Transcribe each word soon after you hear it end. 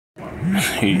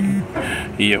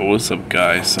Yeah, what's up,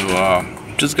 guys? So,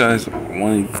 just guys, I'm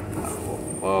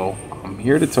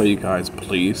here to tell you guys,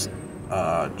 please,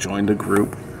 join the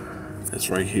group.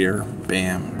 It's right here.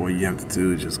 Bam. What you have to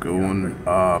do is just go on,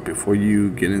 before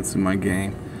you get into my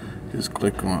game, just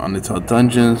click on Undertale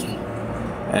Dungeons,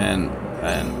 and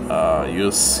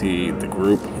you'll see the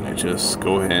group, and just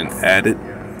go ahead and add it.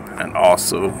 And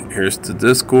also, here's the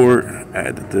Discord.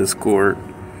 Add the Discord,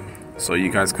 so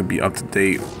you guys can be up to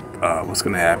date what's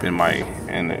gonna happen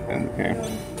in the game.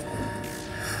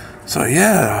 So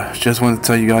yeah, just wanted to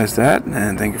tell you guys that,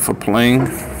 and thank you for playing.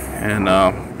 And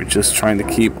we're just trying to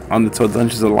keep Undertale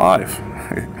Dungeons alive.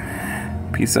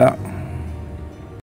 Peace out.